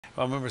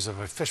Well, members of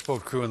a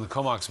fishboat crew in the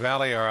Comox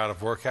Valley are out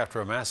of work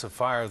after a massive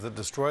fire that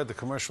destroyed the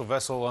commercial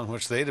vessel on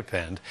which they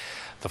depend.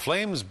 The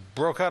flames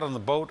broke out on the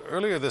boat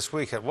earlier this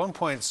week, at one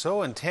point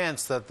so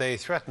intense that they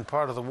threatened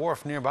part of the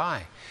wharf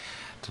nearby.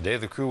 Today,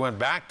 the crew went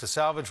back to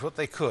salvage what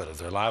they could of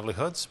their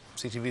livelihoods.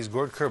 CTV's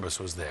Gord Kurbis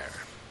was there.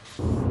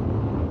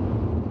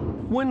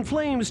 When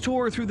flames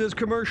tore through this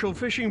commercial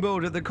fishing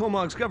boat at the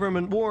Comox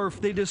government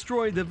wharf, they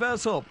destroyed the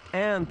vessel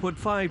and put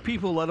 5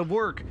 people out of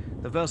work.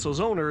 The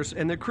vessel's owners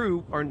and the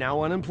crew are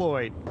now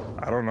unemployed.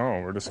 I don't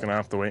know. We're just going to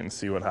have to wait and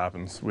see what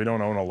happens. We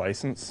don't own a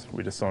license.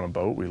 We just own a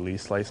boat. We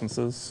lease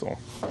licenses, so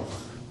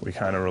we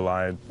kind of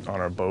relied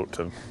on our boat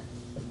to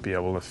be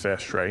able to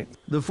fish, right?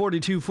 The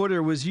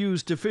 42-footer was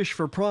used to fish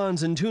for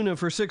prawns and tuna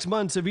for 6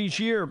 months of each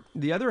year.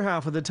 The other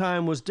half of the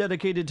time was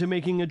dedicated to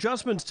making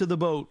adjustments to the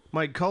boat.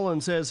 Mike Cullen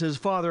says his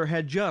father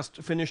had just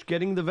finished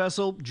getting the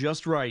vessel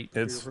just right.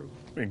 It's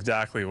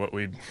exactly what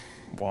we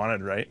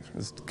wanted, right?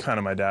 It's kind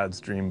of my dad's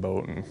dream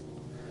boat, and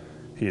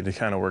he had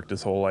kind of worked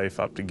his whole life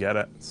up to get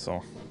it,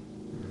 so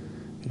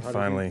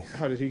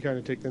How did he kind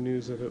of take the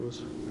news that it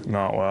was?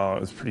 Not well. It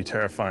was a pretty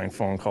terrifying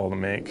phone call to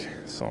make,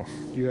 so.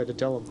 You had to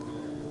tell him?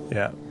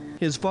 Yeah.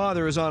 His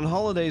father is on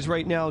holidays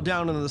right now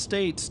down in the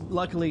States,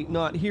 luckily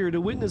not here to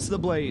witness the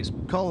blaze.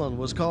 Cullen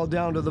was called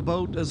down to the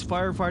boat as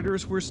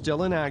firefighters were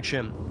still in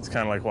action. It's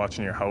kind of like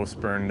watching your house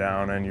burn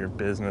down and your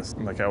business.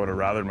 Like, I would have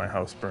rathered my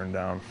house burn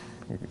down.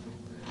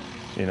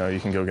 You know, you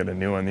can go get a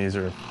new one. These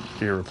are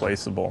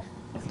irreplaceable.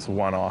 It's a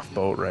one-off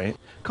boat, right?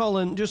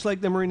 Cullen, just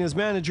like the marina's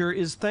manager,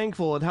 is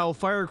thankful at how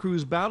fire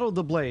crews battled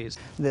the blaze.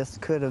 This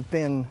could have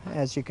been,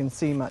 as you can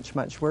see, much,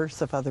 much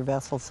worse if other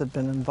vessels had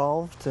been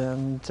involved,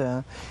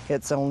 and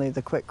it's only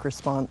the quick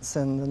response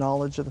and the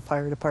knowledge of the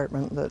fire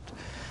department that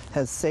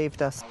has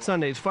saved us.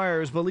 Sunday's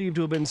fire is believed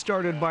to have been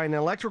started by an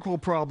electrical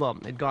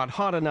problem. It got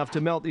hot enough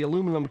to melt the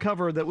aluminum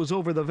cover that was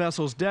over the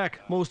vessel's deck.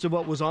 Most of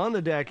what was on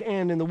the deck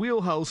and in the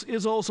wheelhouse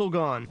is also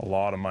gone. A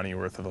lot of money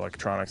worth of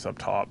electronics up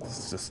top.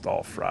 It's just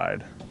all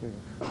fried.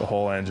 The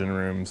whole engine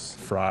room's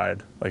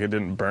fried. Like, it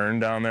didn't burn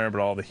down there, but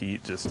all the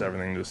heat,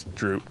 everything just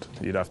drooped.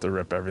 You'd have to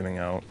rip everything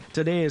out.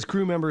 Today, as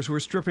crew members were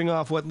stripping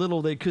off what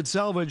little they could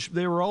salvage,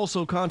 they were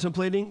also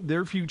contemplating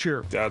their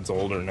future. Dad's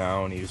older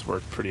now, and he's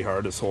worked pretty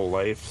hard his whole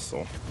life,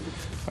 so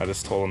I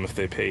just told him if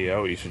they pay you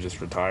out, you should just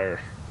retire.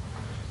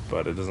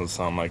 But it doesn't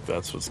sound like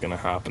that's what's going to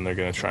happen. They're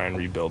going to try and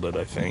rebuild it,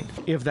 I think.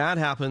 If that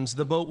happens,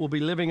 the boat will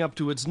be living up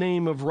to its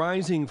name of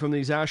rising from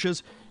these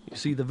ashes. You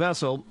see, the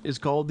vessel is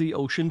called the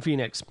Ocean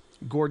Phoenix.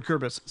 Gord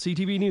Kurbis,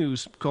 CTV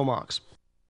News, Comox.